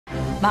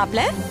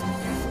மாப்ள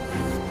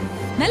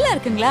நல்லா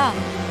இருக்குங்களா?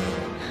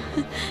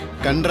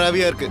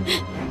 கன்றாவியா இருக்கு.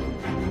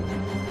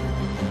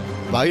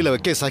 வாயில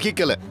வைக்க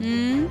சகிக்கல.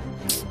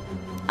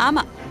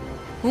 ஆமா,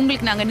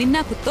 உங்களுக்கு நாங்க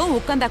நின்னா குத்தோம்,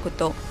 உட்கார்ந்தா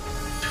குத்தோம்.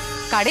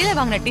 கடையில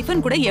வாங்கின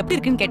டிஃபன் கூட எப்படி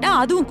இருக்குன்னு கேட்டா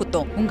அதுவும்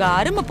குத்தோம். உங்க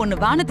அருமை பொண்ணு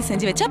வானத்தை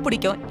செஞ்சு வச்சா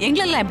பிடிக்கும்.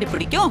 எங்களெல்லாம் எப்படி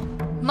பிடிக்கும்?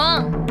 மா,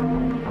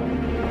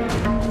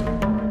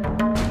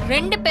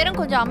 ரெண்டு பேரும்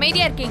கொஞ்சம்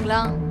அமைதியா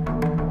இருக்கீங்களா?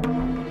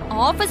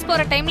 ஆபீஸ்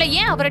போற டைம்ல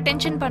ஏன் அவரை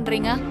டென்ஷன்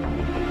பண்றீங்க?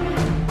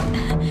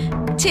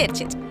 சரி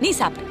சரி, நீ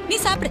சாப்பிடு, நீ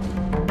சாப்பிடு.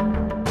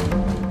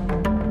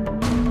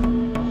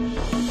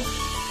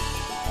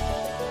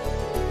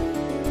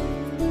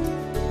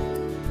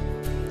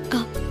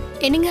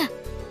 என்னங்க,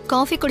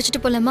 காஃபி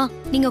குடிச்சிட்டு போலாமா?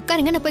 நீங்க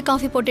உட்காருங்க, நான் போய்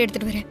காஃபி போட்டு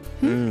எடுத்துட்டு வரேன்.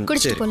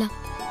 குடிச்சிட்டு போலாம்.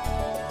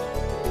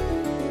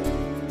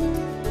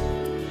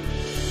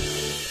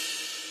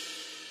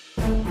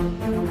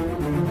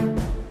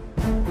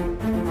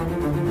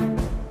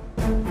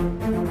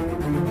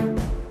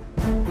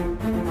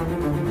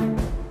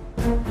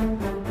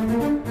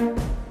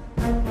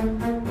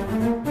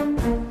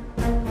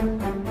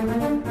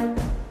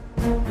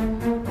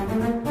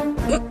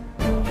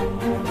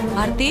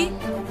 ஆர்த்தி,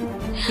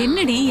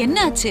 என்னடி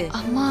என்னாச்சு?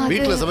 அம்மா,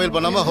 வீட்ல சமையல்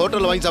பண்ணாம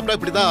ஹோட்டல்ல வாங்கி சாப்பிட்டா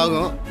இப்படிதான்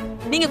ஆகும்.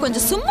 நீங்க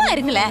கொஞ்சம் சும்மா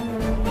இருங்களே.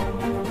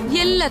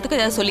 எல்லாத்துக்கும்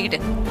ஏதாவது சொல்லிக்கிட்டு.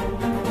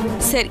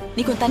 சரி, நீ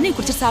கொஞ்சம் தண்ணி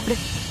குடிச்சிட்டு சாப்பிடு.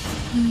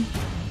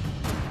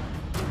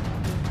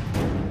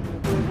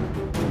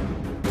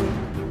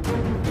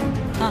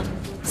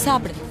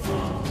 சாப்பிடு.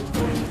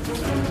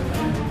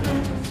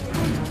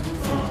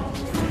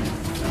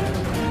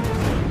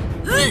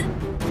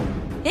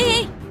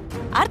 ஏய்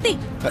ஆர்த்தி,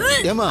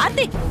 ஏமா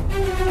ஆர்த்தி,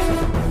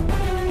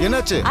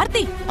 என்னாச்சு?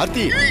 ஆர்த்தி,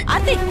 ஆர்த்தி,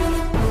 ஆர்த்தி.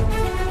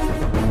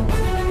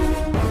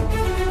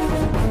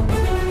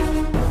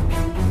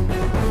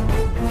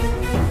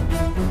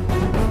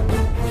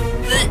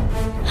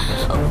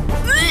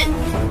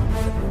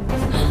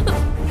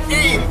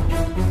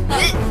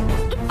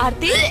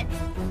 ஆர்த்தி,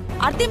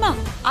 ஆர்த்திமா,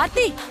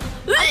 ஆர்த்தி,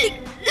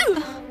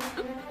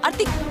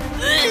 ஆர்த்தி,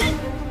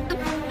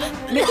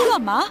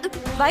 மெதுவாமா,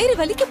 வயிறு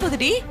வலிக்க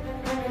போகுதுடி.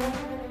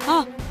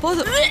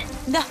 போதும்,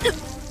 இந்தா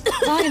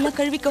வாயெல்லாம்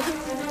கழுவிக்கோ.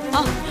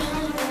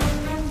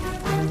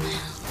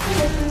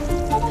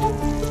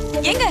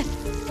 எங்க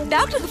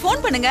டாக்டருக்கு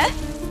போன் பண்ணுங்க.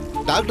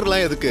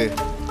 டாக்டர்லாம் எதுக்கு?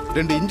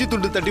 2 இஞ்சி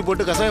துண்டு தட்டி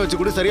போட்டு கசாயம் வச்சு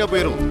கூட சரியா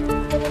போயிரும்.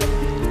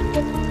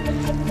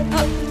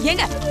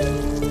 ஏங்க,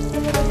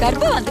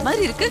 கர்ப்பம் அந்த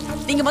மாதிரி இருக்கு,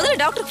 நீங்க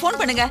முதல்ல டாக்டருக்கு போன்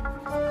பண்ணுங்க.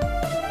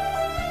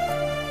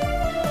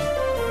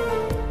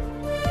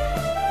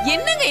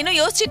 என்னங்க இன்னும்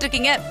யோசிச்சிட்டு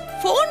இருக்கீங்க?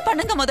 போன்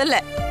பண்ணுங்க முதல்ல.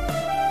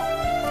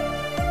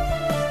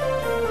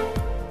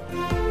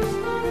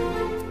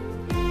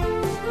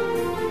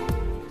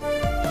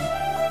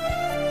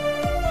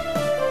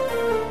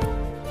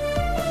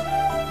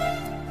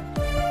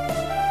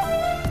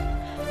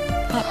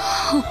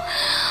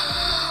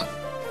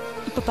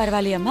 இப்ப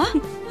பரவாயில்லையாம்மா?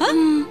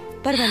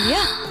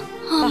 பரவாயில்லையா?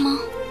 ஆமா.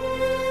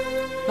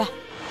 வா.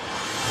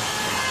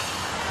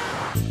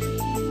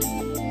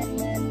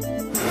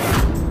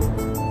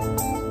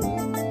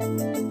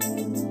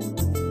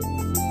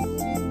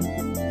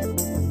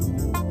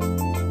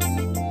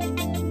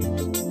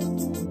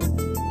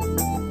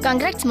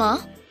 கங்க்ராட்ஸ் மா,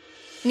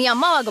 நீ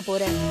அம்மாவாக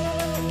போற.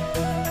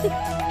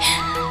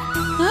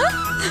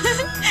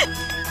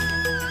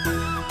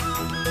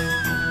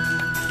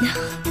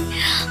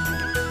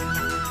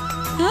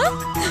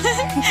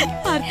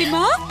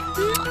 ஆர்த்திமா,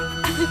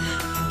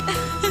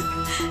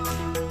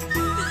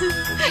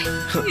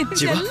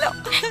 ஜீவா,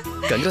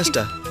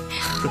 கங்க்ராட்ஸ்டா.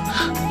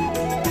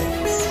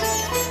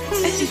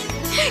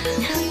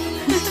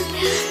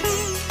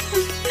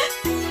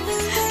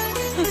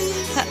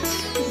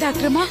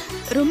 டாக்டர்மா,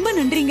 ரொம்ப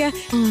நன்றிங்க.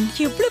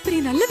 எவ்வளவு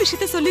பெரிய நல்ல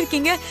விஷயத்த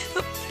சொல்லிருக்கீங்க.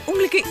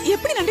 உங்களுக்கு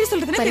எப்படி நன்றி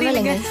சொல்றதுன்னு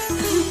தெரியலங்க.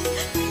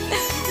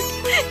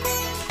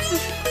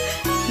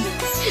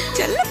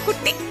 செல்ல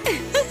குட்டி.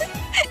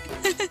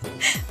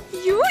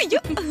 ஐயோ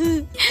ஐயோ.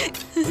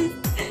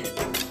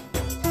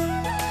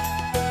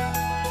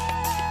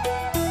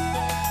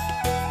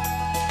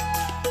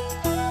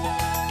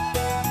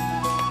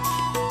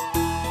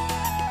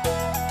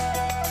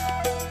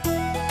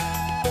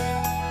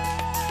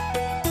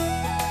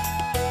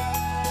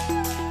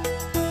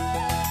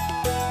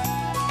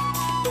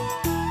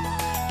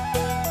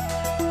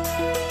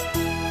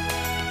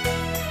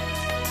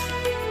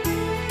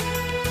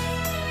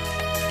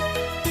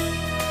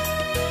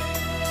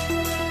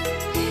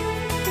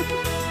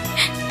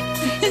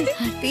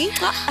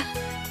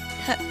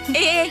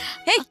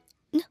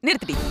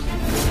 நிறுத்தி.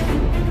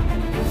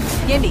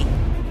 ஏண்டி,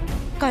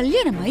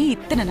 கல்யாணமாயி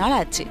இத்தனை நாள்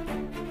ஆச்சு,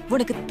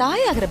 உனக்கு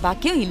தாயாகிற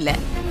பாக்கியம் இல்ல.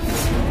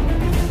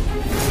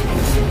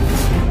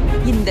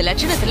 இந்த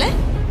லட்சணத்துல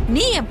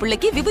நீ என்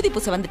பிள்ளைக்கு விபூதி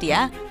பூச வந்துட்டியா?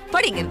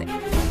 படிங்கிறது.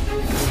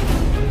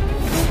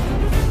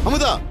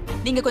 அமுதா,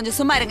 நீங்க கொஞ்சம்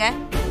சும்மா இருங்க.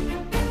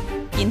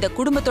 இந்த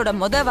குடும்பத்தோட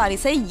முத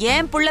வாரிசை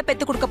ஏன் புள்ள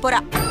பெத்து கொடுக்க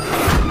போறா.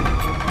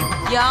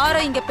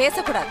 யாரும் இங்க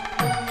பேசக்கூடாது.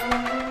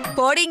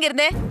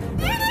 போடிங்கிறது.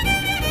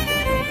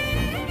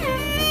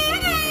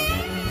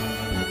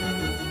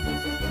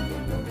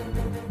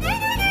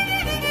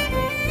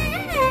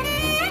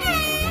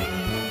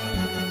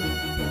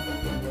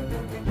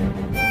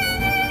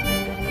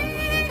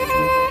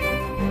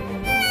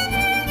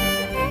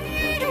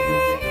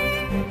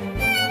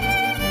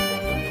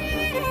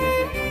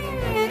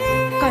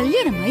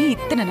 கல்யாணமாயி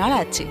இத்தனை நாள்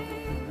ஆச்சு,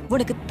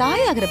 உனக்கு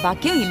தாயாகிற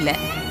பாக்கியம் இல்ல.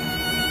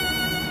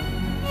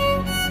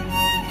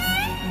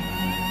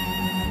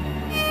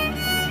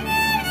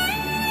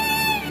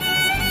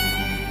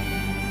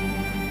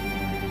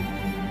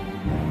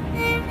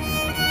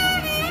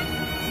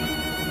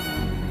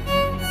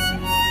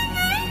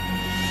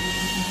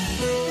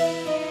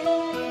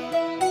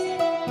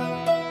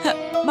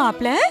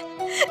 மாப்ள,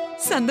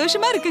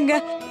 சந்தோஷமா இருக்குங்க.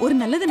 ஒரு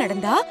நல்லது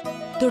நடந்தா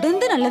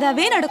தொடர்ந்து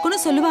நல்லதாவே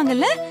நடக்கும்னு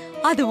சொல்லுவாங்கல்ல,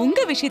 அது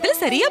உங்க விஷயத்துல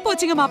சரியா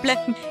போச்சுங்க மாப்ள.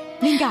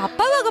 நீங்க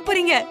அப்பாவாக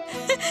போறீங்க.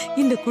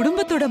 இந்த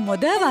குடும்பத்தோட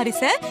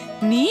வாரிச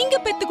நீங்க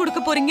பெத்து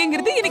கொடுக்க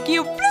போறீங்கிறது எனக்கு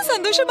எவ்வளவு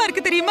சந்தோஷமா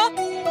இருக்கு தெரியுமா?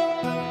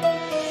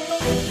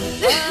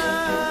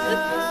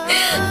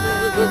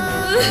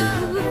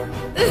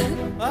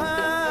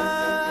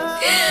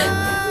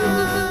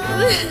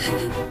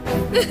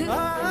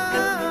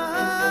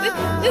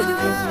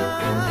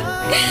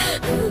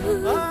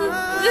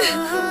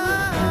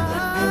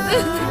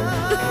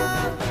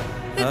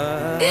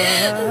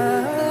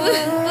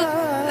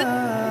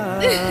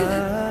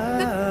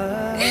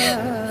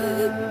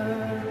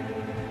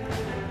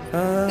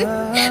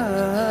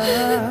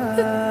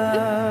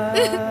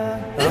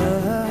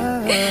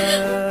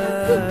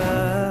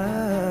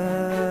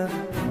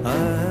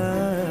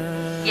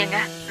 ஏங்க,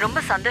 ரொம்ப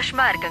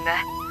சந்தோஷமா இருக்குங்க.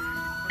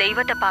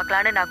 தெய்வத்தை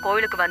பார்க்கலான்னு நான்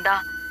கோயிலுக்கு வந்தா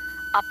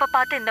அப்ப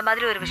பார்த்து இந்த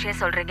மாதிரி ஒரு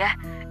விஷயம் சொல்றீங்க.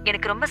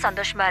 எனக்கு ரொம்ப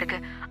சந்தோஷமா இருக்கு.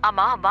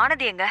 ஆமா,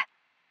 வானதி எங்க?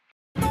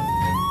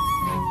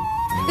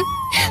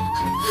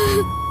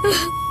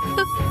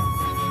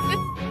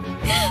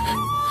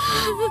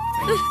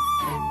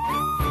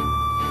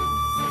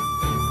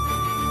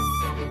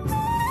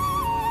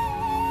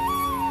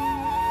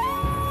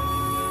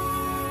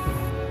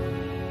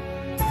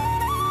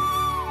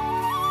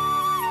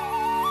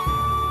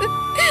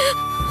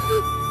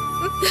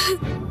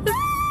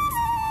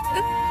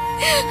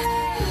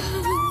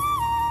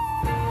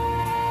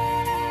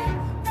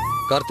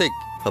 கார்த்திக்,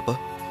 அப்பா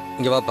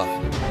இங்க வாப்பா.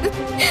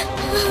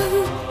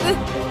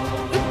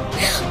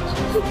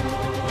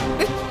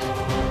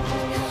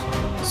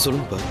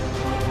 சொல்லுங்கப்பா.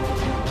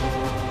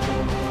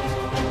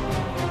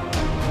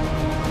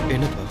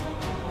 என்னப்பா?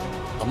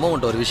 அம்மா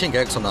உன்ட்ட ஒரு விஷயம்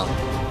கேட்க சொன்னா.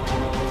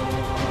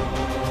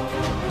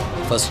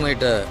 ஃபர்ஸ்ட்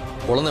நைட்டை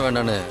குழந்தை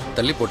வேண்டான்னு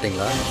தள்ளி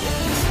போட்டீங்களா?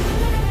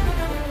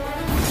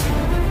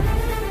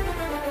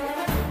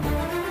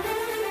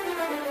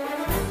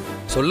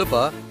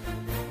 சொல்லுப்பா,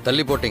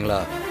 தள்ளி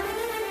போட்டீங்களா?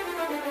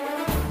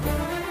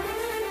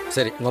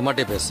 சரி, உங்க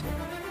அம்மாட்டே பேசு.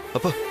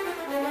 அப்பா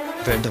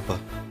வேண்டாப்பா.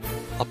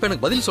 அப்ப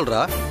எனக்கு பதில்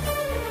சொல்றா.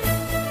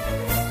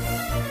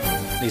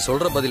 நீ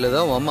சொல்ற பதில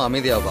தான் உன் அம்மா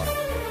அமைதியாவா.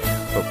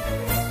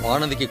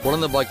 வானதிக்கு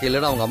குழந்தை பாக்கி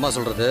இல்லைன்னு அவங்க அம்மா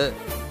சொல்றது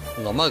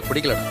உங்க அம்மாவுக்கு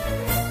பிடிக்கலடா.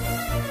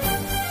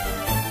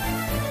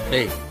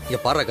 டேய், இங்க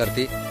பாரு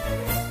கார்த்தி,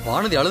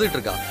 வானதி அழுதுட்டு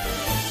இருக்கா.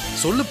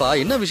 சொல்லுப்பா,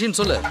 என்ன விஷயம்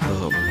சொல்லு.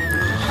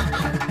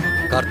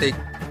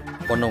 கார்த்திக்,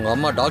 பொண்ணு உங்க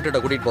அம்மா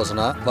டாக்டர்கிட்ட கூட்டிட்டு போக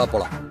சொன்னா, வா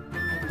போலாம்.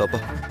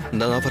 அப்பா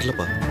நான்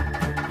வரலப்பா.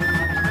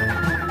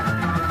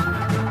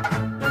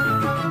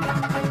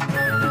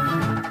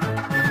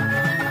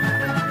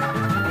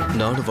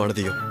 நானும்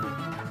வானதியும்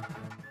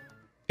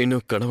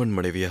இன்னும் கணவன்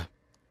மனைவியா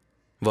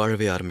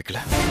வாழவே ஆரம்பிக்கல.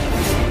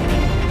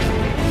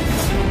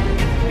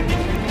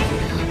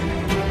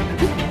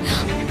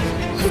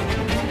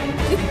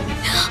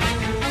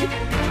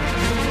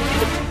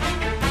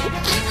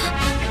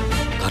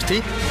 கார்த்தி,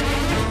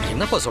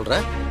 என்னப்பா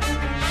சொல்ற?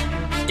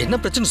 என்ன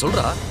பிரச்சனை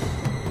சொல்றா?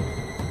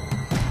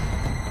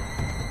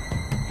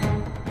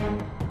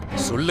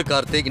 சொல்லு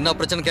கார்த்திக், என்ன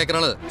பிரச்சனை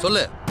கேட்கறானு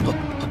சொல்லு.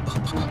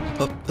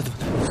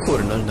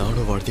 ஒரு நாள்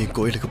நானும் வானதியும்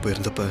கோயிலுக்கு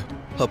போயிருந்தப்ப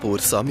அப்போ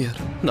ஒரு சாமியார்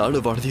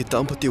நானும் வானதியை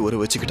தாம்பத்திய உற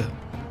வச்சுக்கிட்ட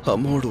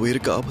அம்மாவோட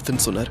உயிருக்கு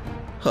ஆபத்துன்னு சொன்னார்.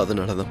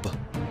 அதனாலதான்ப்பா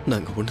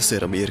நாங்க ஒண்ணு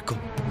சேராம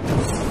இருக்கோம்.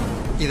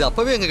 இது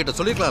அப்பவே எங்க கிட்ட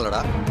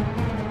சொல்லிருக்கலாம்லடா.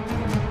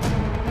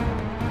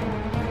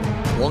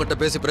 உங்ககிட்ட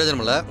பேசி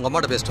பிரயோஜனம் இல்ல, உங்க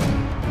அம்மாட்ட பேசிட்டோம்.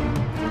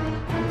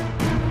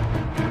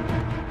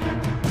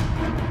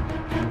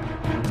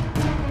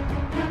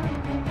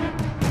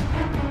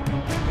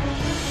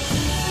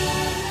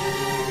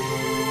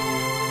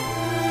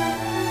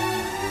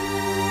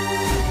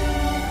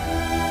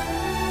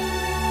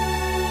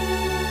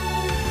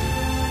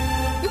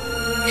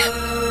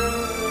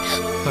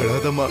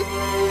 அழாதம்மா.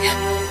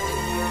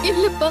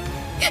 இல்லப்பா,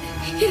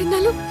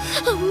 இருந்தாலும்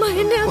அம்மா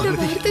என்ன அந்த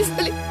வார்த்தை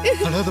சொல்லி.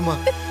 அழாதம்மா.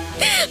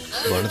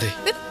 வானதி,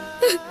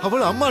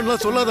 அவள் அம்மா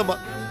சொல்லாதம்மா.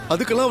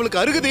 அதுக்கெல்லாம்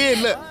அவளுக்கு அருகதையே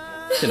இல்ல.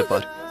 என்ன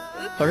பாரு,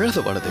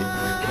 அழாத வானதி,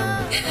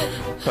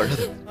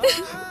 அழாத.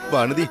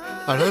 வானதி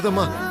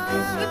அழாதம்மா.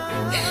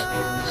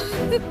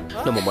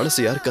 நம்ம மனசு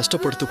யார்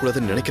கஷ்டப்படுத்த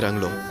கூடாதுன்னு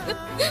நினைக்கிறாங்களோ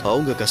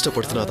அவங்க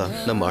கஷ்டப்படுத்தினாதான்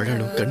நம்ம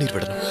அழணும், கண்ணீர்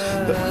விடணும்.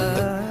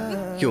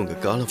 இவங்க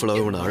காலம்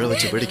ஃபுல்லாக உன்னை அழ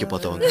வச்சு வேடிக்கை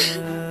பார்த்தவங்க.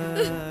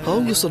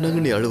 அவங்க சொன்னாங்க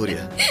நீ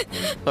அழுவுறியா?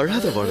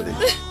 அழாத வானதி,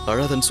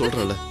 அழாதன்னு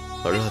சொல்றல.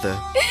 அழாத,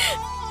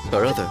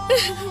 அழாத,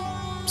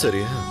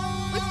 சரியா?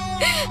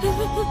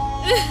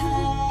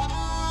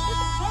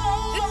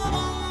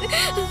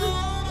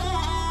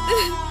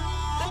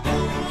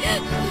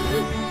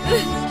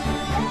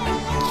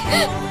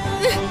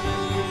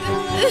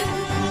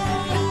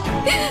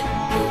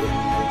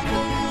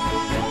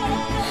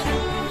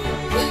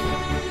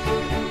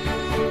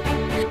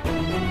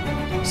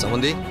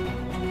 சமந்தி,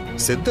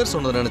 சித்தர்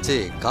சொன்னதை நினைச்சு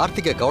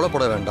கார்த்திகை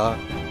கவலைப்பட வேண்டாம்.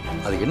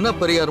 அது என்ன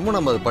பரிகாரமோ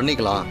நம்ம அதை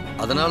பண்ணிக்கலாம்.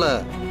 அதனால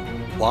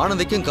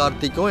வானதிக்கும்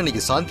கார்த்திக்கும்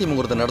இன்னைக்கு சாந்தி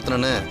முகூர்த்தம்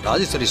நடத்தணும்னு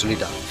ராஜேஸ்வரி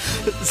சொல்லிட்டா.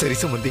 சரி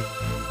சம்பந்தி.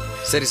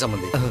 சரி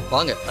சம்பந்தி,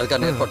 வாங்க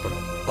அதுக்கான ஏற்பாடு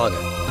பண்ணுவோம். வாங்க.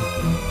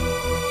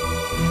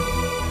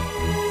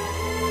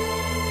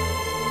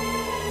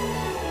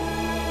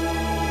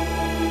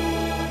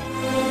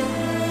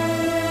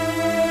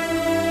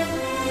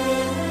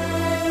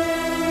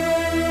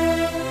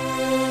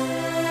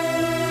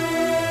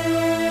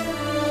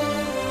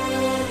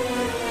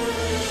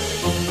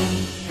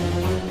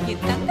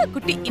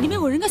 குட்டி இனிமே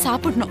ஒழுங்கா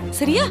சாப்பிடணும்,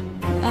 சரியா?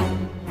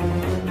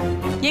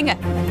 ஏங்க,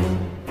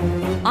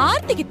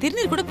 ஆர்த்திக்கு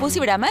திருநீர் கூட பூசி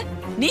விடாம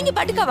நீங்க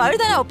பாட்டுக்கு அவ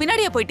அழுதான அவ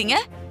பின்னாடியே போயிட்டீங்க.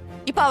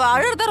 இப்ப அவ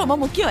அழுறதா ரொம்ப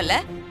முக்கியம் இல்ல?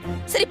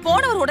 சரி,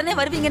 போனவர் உடனே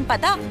வருவீங்கன்னு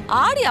பார்த்தா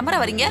ஆடி அமர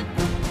வரீங்க.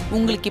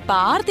 உங்களுக்கு இப்ப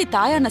ஆர்த்தி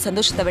தாயான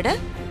சந்தோஷத்தை விட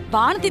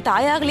வானதி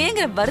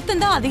தாயாகலேங்கிற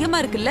வருத்தம் தான் அதிகமா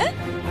இருக்குல்ல?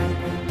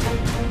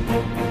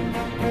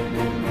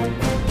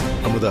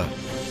 அமுதா,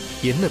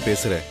 என்ன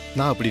பேசுற?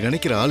 நான் அப்படி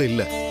நினைக்கிற ஆள்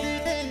இல்ல.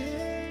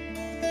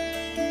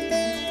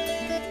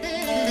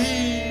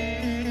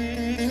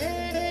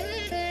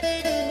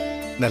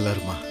 நல்லா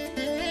இருமா.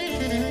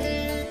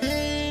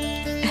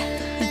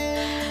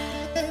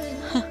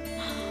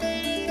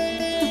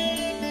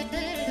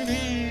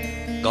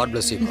 God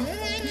bless you.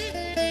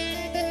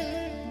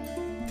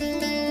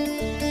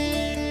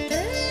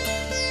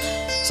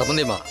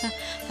 சம்பந்திமா,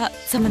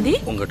 சம்பந்தி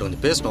உங்ககிட்ட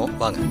வந்து பேசணும்,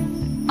 வாங்க.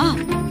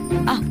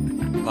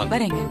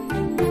 வரேங்க.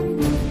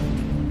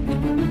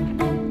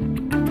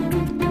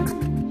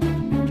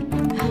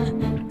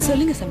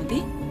 சொல்லுங்க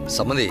சம்பந்தி.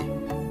 சம்பந்தி,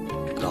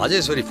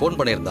 ராஜேஸ்வரி ஃபோன்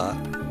பண்ணியிருந்தா.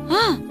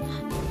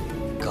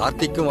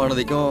 கார்த்திக்கும்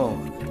வானதிக்கும்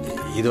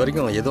இது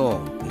வரைக்கும்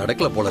எதுவும்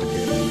நடக்கல போல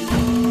இருக்கு.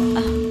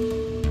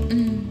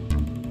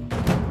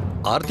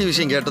 ஆர்த்தி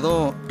விஷயம்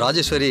கேட்டதும்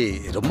ராஜேஸ்வரி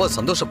ரொம்ப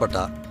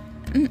சந்தோஷப்பட்டா.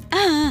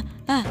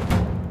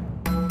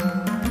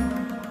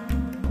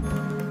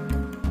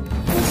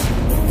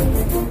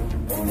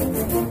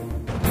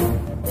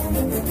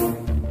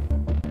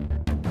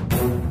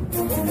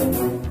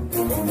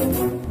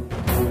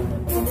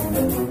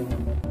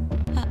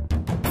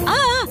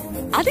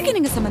 அதுக்கு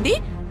நீங்க சம்பந்தி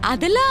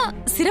அதெல்லாம்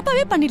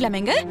சிறப்பாவே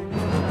பண்ணிடலாமேங்க.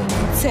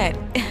 சரி,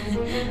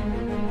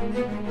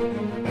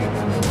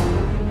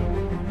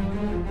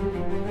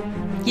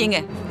 ஏங்க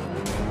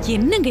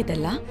என்னங்க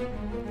இதெல்லாம்?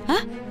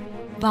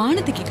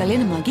 வானதிக்கு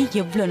கல்யாணமாகி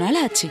எவ்வளவு நாள்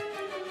ஆச்சு?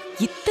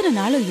 இத்தனை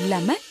நாளும்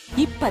இல்லாம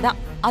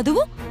இப்பதான்,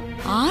 அதுவும்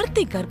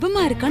ஆர்த்தி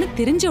கர்ப்பமா இருக்கான்னு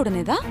தெரிஞ்ச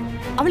உடனேதான்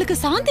அவளுக்கு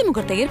சாந்தி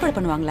முகூர்த்தம் ஏற்பாடு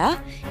பண்ணுவாங்களா?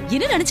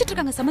 என்ன நினைச்சிட்டு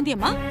இருக்காங்க சம்பந்தி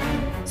அம்மா?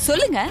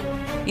 சொல்லுங்க,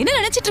 என்ன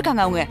நினைச்சிட்டு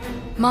இருக்காங்க அவங்க?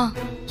 மா,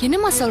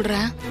 என்னம்மா சொல்ற?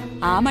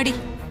 ஆமாடி,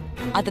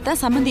 அதத்தான்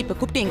சம்பந்தி இப்ப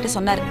கூப்பிட்டு என்கிட்ட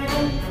சொன்னாரு.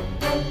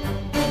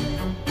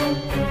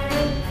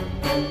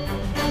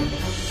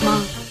 மா,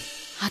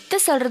 அத்தை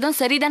சொல்றதும்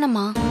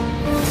சரிதானம்மா.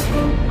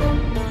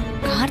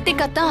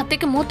 கார்த்திக் அத்தான்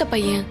அத்தைக்கு மூத்த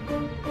பையன்.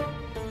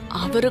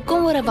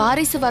 அவருக்கும் ஒரு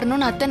வாரிசு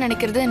வரணும்னு அத்தை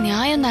நினைக்கிறது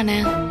நியாயம் தானே?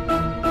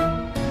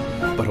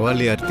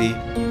 பரவாயில்லையா ஆர்த்தி,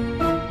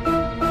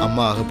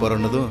 அம்மா ஆக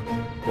போறன்னதும்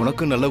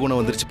உனக்கும் நல்ல குணம்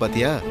வந்துருச்சு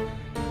பாத்தியா?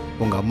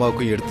 உங்க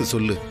அம்மாவுக்கும் எடுத்து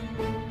சொல்லு.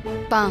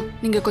 பா,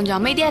 நீங்க கொஞ்சம்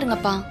அமைதியா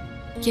இருங்கப்பா.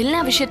 எல்லா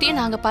விஷயத்தையும்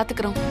நாங்க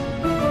பாத்துக்கிறோம்.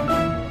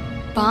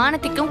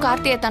 வானதிக்கும்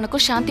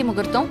கார்த்தியத்தானுக்கும் சாந்தி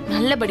முகூர்த்தம்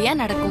நல்லபடியா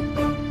நடக்கும்.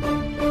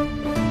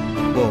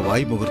 ஓ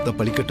வாய் முகூர்த்தம்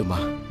பலிக்கட்டுமா?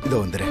 இதோ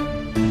வந்துறேன்.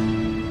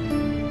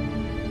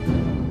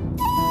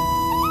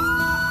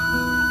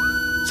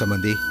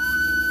 சம்பந்தி,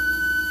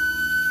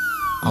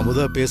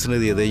 அமுதா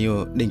பேசுனது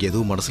எதையும் நீங்க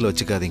எதுவும் மனசுல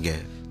வச்சுக்காதீங்க.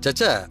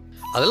 சச்சா,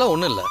 அதெல்லாம்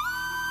ஒண்ணும் இல்ல.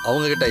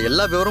 அவங்க கிட்ட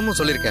எல்லா விவரமும்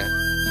சொல்லியிருக்கேன்.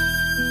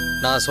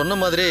 நான் சொன்ன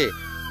மாதிரி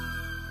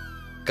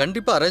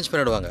கண்டிப்பா அரேஞ்ச்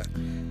பண்ணிடுவாங்க.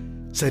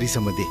 சரி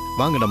சம்பந்தி,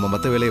 வாங்க நம்ம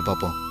மத்த வேலையை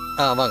பார்ப்போம்.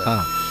 வாங்க.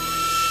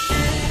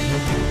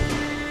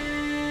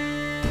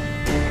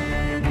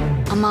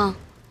 அம்மா,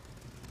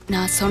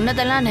 நான்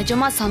சொன்னதெல்லாம்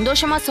நிஜமா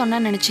சந்தோஷமா சொன்ன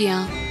நினைச்சியா?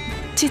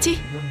 சிச்சி,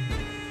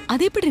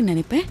 அது எப்படி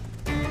நினைப்பேன்?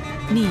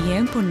 நீ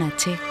ஏன்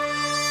பொண்ணாச்சே,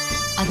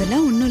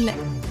 அதெல்லாம் ஒண்ணும் இல்ல.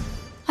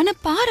 ஆனா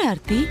பாரு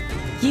ஆர்த்தி,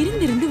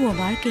 இருந்திருந்து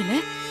உன் வாழ்க்கையில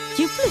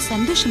எவ்வளவு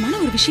சந்தோஷமான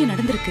ஒரு விஷயம்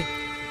நடந்திருக்கு.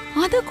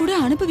 அத கூட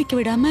அனுபவிக்க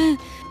விடாம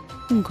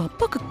உங்க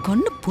அப்பாக்கு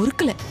கண்ணு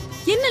பொறுக்கல.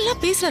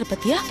 என்னெல்லாம் பேசுறாரு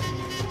பத்தியா?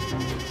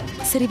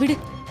 சரி விடு,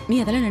 நீ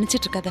அதெல்லாம்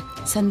நினைச்சிட்டு இருக்காத,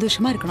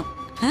 சந்தோஷமா இருக்கணும்.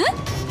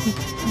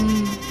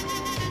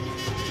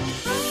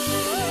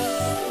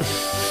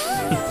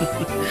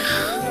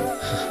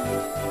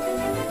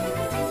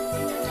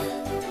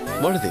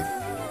 வானதி,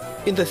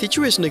 இந்த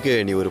சிச்சுவேஷனுக்கு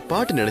நீ ஒரு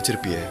பாட்டு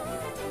நினைச்சிருப்பிய.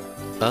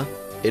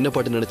 என்ன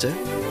பாட்டு நினைச்ச?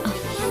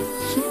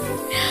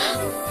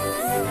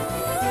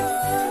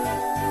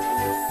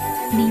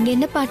 நீங்க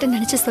என்ன பாட்டு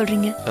நினைச்சு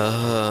சொல்றீங்க?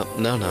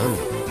 நானா?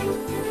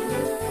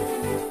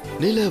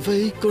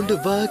 நிலவை கொண்டு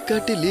வா,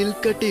 கட்டிலில்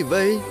கட்டி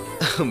வை,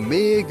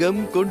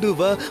 மேகம் கொண்டு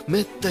வா,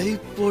 மெத்தை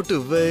போட்டு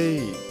வை,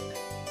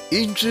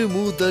 இன்று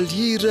முதல்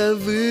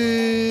இரவு.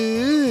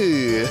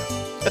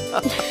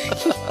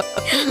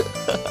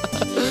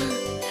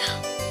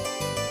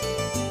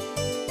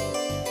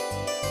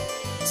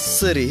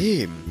 சரி,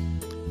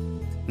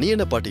 நீ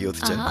என்ன பாட்டு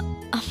யோசிச்ச?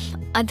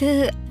 அது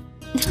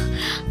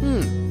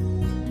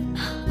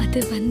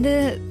அது வந்து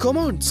கம்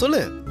ஆன் சொல்லு.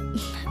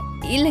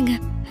 இல்லங்க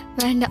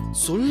வேண்டாம்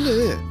சொல்லு.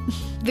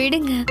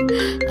 விடுங்க.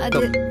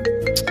 அது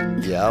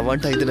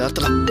யாவான்டா இந்த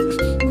நேரத்துல.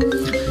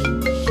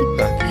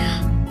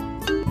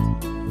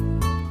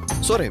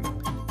 சாரி,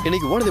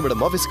 இன்னைக்கு வானதி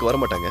மேடம் ஆபீஸ்க்கு வர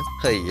மாட்டாங்க.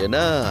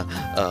 ஏன்னா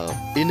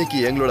இன்னைக்கு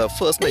எங்களோட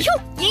ஃபர்ஸ்ட் நைட்.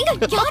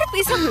 ஏங்க யார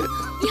பேசுறீங்க?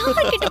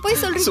 யார்கிட்ட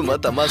போய் சொல்றீங்க? சும்மா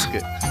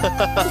தமாஸ்க்கு.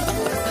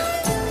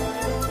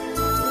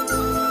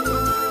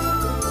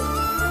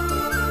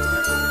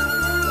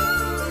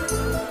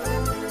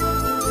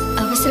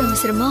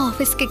 அவசரமா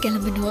ஆபீஸ்க்கு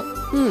கிளம்பணும்.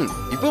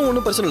 இப்போ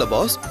ஒன்றும் பிரச்சனை இல்லை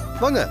பாஸ்.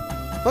 வாங்க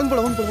வாங்க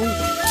போலாம், வாங்க போலாம், வாங்க.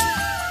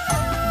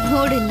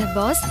 மூடு இல்ல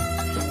பாஸ்.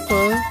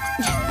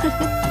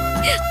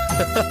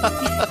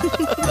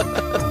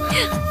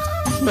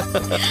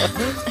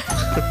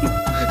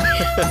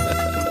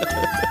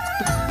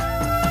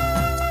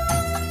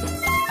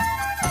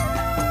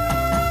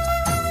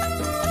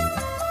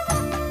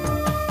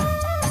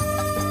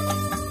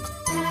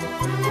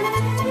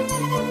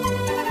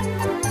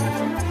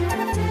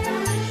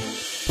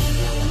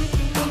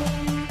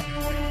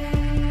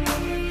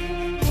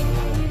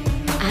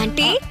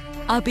 ஆண்டி,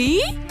 அபி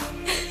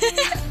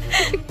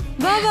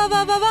வா வா வா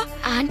வா வா.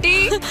 ஆண்டி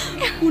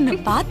உன்னை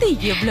பார்த்து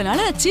எவ்வளவு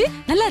நாள் ஆச்சு?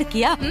 நல்லா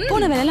இருக்கியா?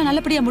 போன வேலையெல்லாம்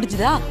நல்லபடியா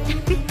முடிஞ்சுதா?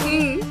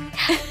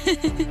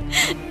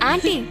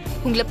 ஆண்டி,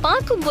 உங்களை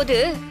பார்க்கும்போது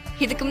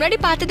இதுக்கு முன்னாடி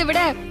பார்த்ததை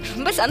விட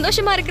ரொம்ப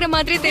சந்தோஷமா இருக்கிற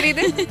மாதிரி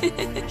தெரியுது.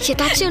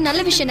 ஏதாச்சும்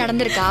நல்ல விஷயம்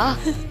நடந்திருக்கா?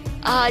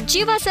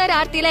 ஜீவா சார்,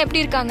 ஆர்த்தி எல்லாம்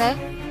எப்படி இருக்காங்க?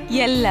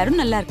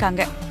 எல்லாரும் நல்லா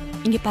இருக்காங்க.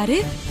 இங்க பாரு,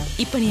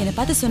 இப்ப நீ என்ன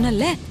பார்த்து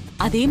சொன்னல,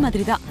 அதே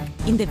மாதிரிதான்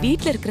இந்த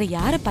வீட்ல இருக்கிற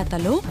யார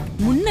பார்த்தாலும்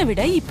முன்ன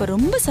விட இப்ப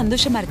ரொம்ப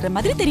சந்தோஷமா இருக்கிற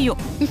மாதிரி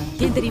தெரியும்.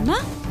 ஏன் தெரியுமா?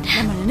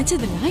 நம்ம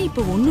நினைச்சதெல்லாம்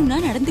இப்ப ஒண்ணுன்னா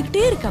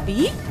நடந்துகிட்டே இருக்கு அபி.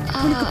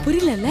 உனக்கு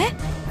புரியல?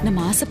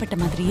 நம்ம ஆசைப்பட்ட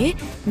மாதிரியே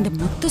இந்த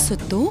மொத்த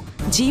சொத்தும்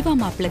ஜீவா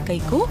மாப்பிள்ள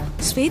கைக்கும்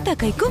ஸ்வேதா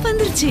கைக்கும்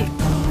வந்துருச்சு.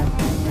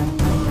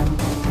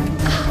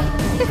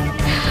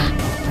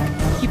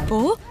 இப்போ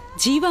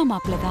ஜீவா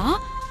மாப்பிள்ள தான்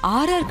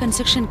RR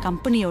கன்ஸ்ட்ரக்ஷன்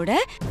கம்பெனியோட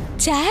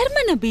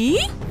சேர்மன் அபி.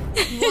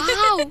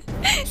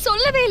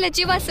 சொல்லவே இல்ல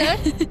ஜீவா சார்.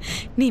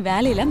 நீ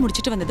வேலையெல்லாம்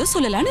முடிச்சிட்டு வந்ததும்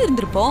சொல்லலாம்னு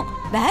இருந்திருப்போம்.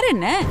 வேற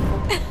என்ன?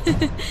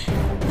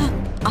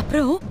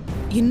 அப்புறம்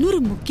இன்னொரு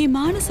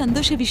முக்கியமான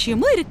சந்தோஷ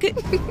விஷயமும் இருக்கு.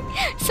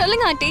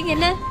 சொல்லுங்க ஆண்டி.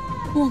 என்ன?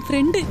 உன்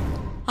ஃப்ரெண்டு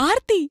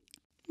ஆர்த்தி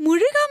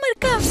முழுகாம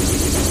இருக்கா.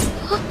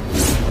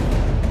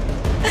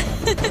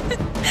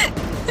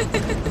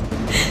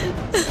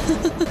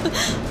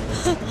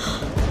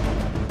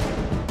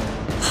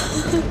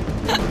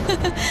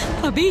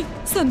 அபி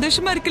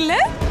சந்தோஷமா இருக்குல்ல?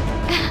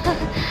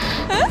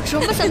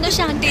 ரொம்ப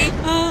சந்தோஷம் ஆண்டி.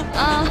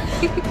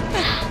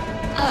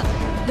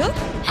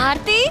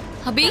 ஆர்த்தி,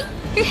 அபி,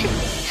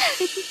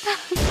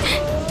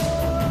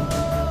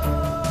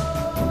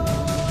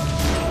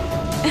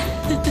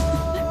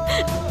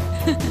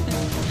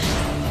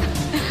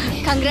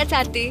 கங்க்ராட்ஸ்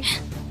ஆர்த்தி.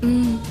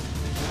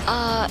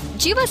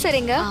 ஜீவா சார்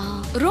எங்க?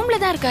 ரூம்ல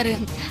தான் இருக்காரு.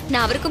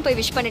 நான் அவருக்கும் போய்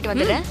விஷ் பண்ணிட்டு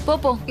வந்துடுறேன்.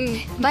 போ.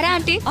 வரேன்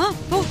ஆண்டி.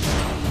 போ.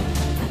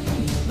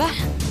 வா.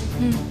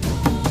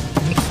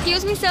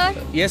 Excuse me, sir.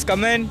 Yes,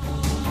 come in.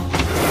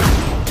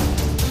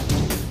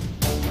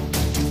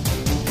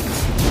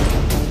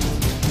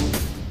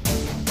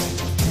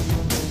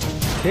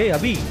 Hey,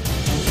 Abhi.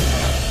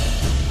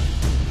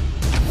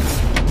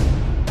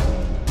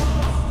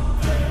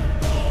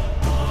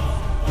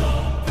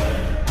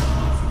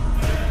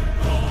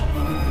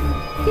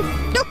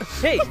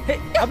 Hey,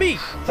 Abhi,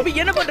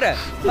 என்ன பண்ற?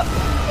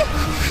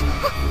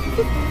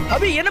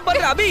 அபி என்ன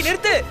பண்ற? அபி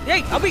நிறுத்து.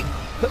 ஏய் அபி.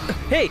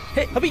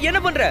 அபி என்ன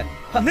பண்ற?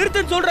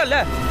 நிறுத்துன்னு சொல்றல.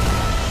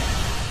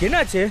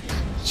 என்னாச்சு?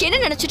 என்ன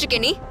நினைச்சிட்டு இருக்க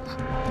நீ?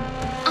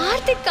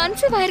 ஆர்த்தி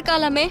கன்சீவ்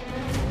ஆயிருக்காலாமே.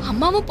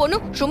 அம்மாவும்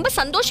பொண்ணும் ரொம்ப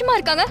சந்தோஷமா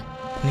இருக்காங்க.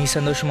 நீ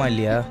சந்தோஷமா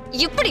இல்லையா?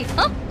 எப்படி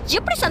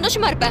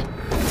சந்தோஷமா இருப்ப?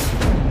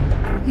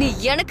 நீ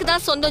எனக்கு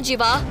தான் சொந்தம்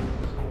ஜீவா,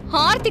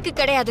 ஆர்த்திக்கு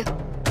கிடையாது.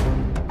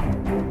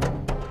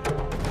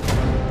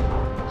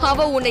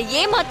 அவ உன்னை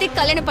ஏமாத்தி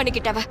கல்யாணம்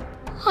பண்ணிக்கிட்டவ.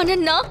 ஆனா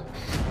நான்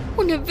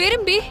உன்னை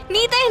விரும்பி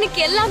நீ தான் எனக்கு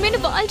எல்லாமே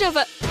வாழ்றவ.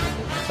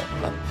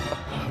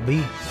 அபி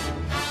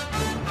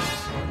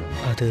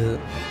அது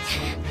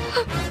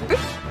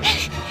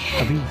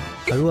அபி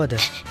அழுவாத.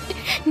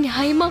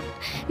 நியாயமா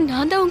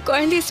நான் தான் உன்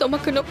குழந்தைய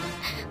சுமக்கணும்.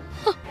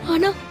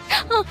 ஆனா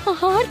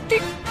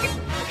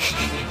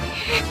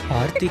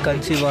ஆர்த்தி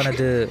கன்சீவ்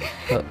ஆனது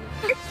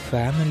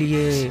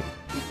ஃபேமிலியே,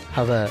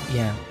 அவ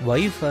என்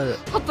வைஃப்.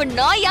 அப்ப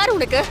நான் யார்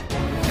உனக்கு?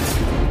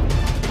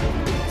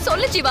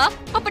 சொல்லு ஜீவா,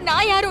 அப்ப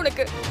நான் யார்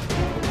உனக்கு?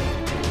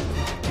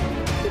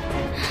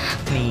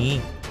 நீ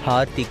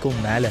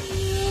ஆர்த்திக்கும் மேல.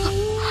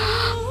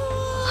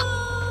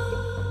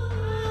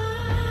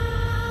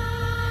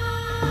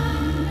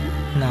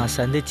 நான்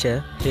சந்திச்ச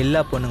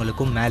எல்லா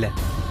பொண்ணுங்களுக்கும் மேல.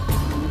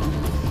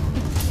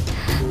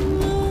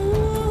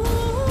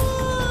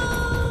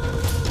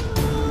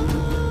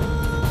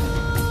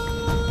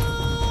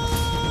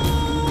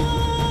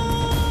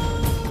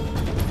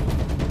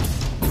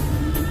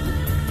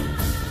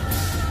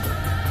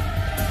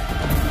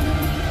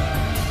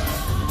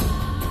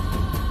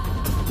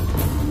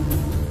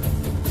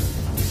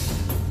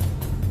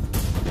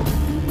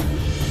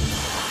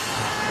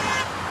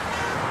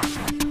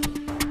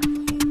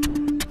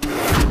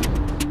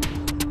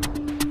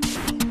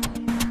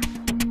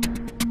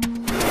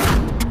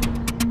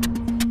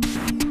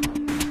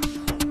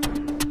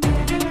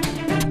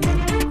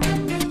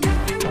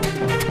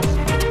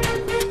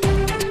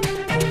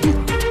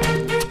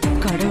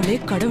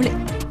 கடவுளே,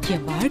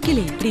 என் வாழ்க்கையில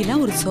இப்படி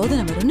எல்லாம் ஒரு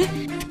சோதனை வரும்னு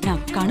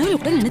நான் கனவுல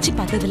கூட நினைச்சு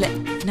பார்த்ததில்ல.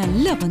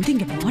 நல்லா வந்து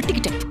இங்க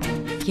மாட்டிக்கிட்டேன்.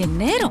 என்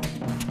நேரம்,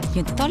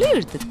 என்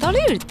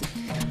தலையெழுத்து.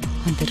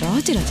 அந்த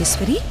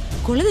ராஜராஜேஸ்வரி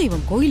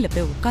குலதெய்வம் கோயில்ல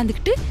போய்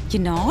உட்காந்துக்கிட்டு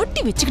என்ன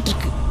ஆட்டி வச்சுக்கிட்டு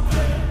இருக்கு.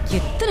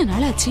 எத்தனை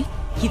நாள் ஆச்சு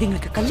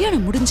இதுங்களுக்கு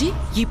கல்யாணம் முடிஞ்சு?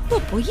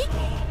 இப்ப போய்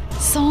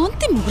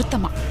சாந்தி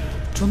முகூர்த்தமா,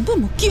 ரொம்ப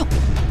முக்கியம்.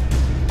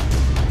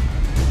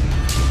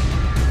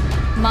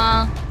 மா,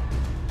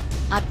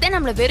 அத்தை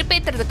நம்மள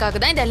வெறுப்பேத்துறதுக்காக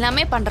தான் இது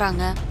எல்லாமே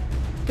பண்றாங்க.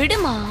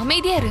 விடுமா,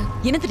 அமைதியா இரு.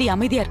 என்னத்தடி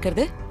அமைதியா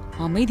இருக்கிறது?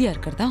 அமைதியா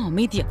இருக்கிறதா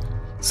அமைதியா?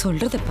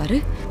 சொல்றத பாரு.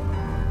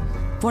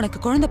 உனக்கு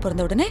குழந்தை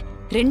பிறந்த உடனே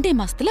 2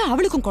 மாசத்துல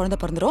அவளுக்கும் குழந்தை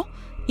பிறந்துரும்.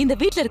 இந்த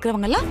வீட்டுல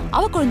இருக்கிறவங்க எல்லாம்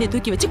அவ குழந்தைய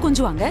தூக்கி வச்சு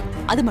கொஞ்சுவாங்க.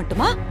 அது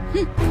மட்டுமா?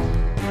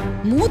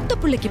 மூத்த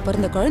பிள்ளைக்கு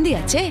பிறந்த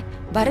குழந்தையாச்சே,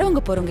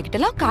 வரவங்க போறவங்க கிட்ட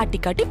எல்லாம் காட்டி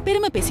காட்டி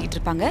பெருமை பேசிக்கிட்டு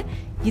இருப்பாங்க.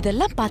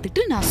 இதெல்லாம்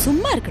பார்த்துட்டு நான்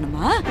சும்மா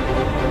இருக்கணுமா?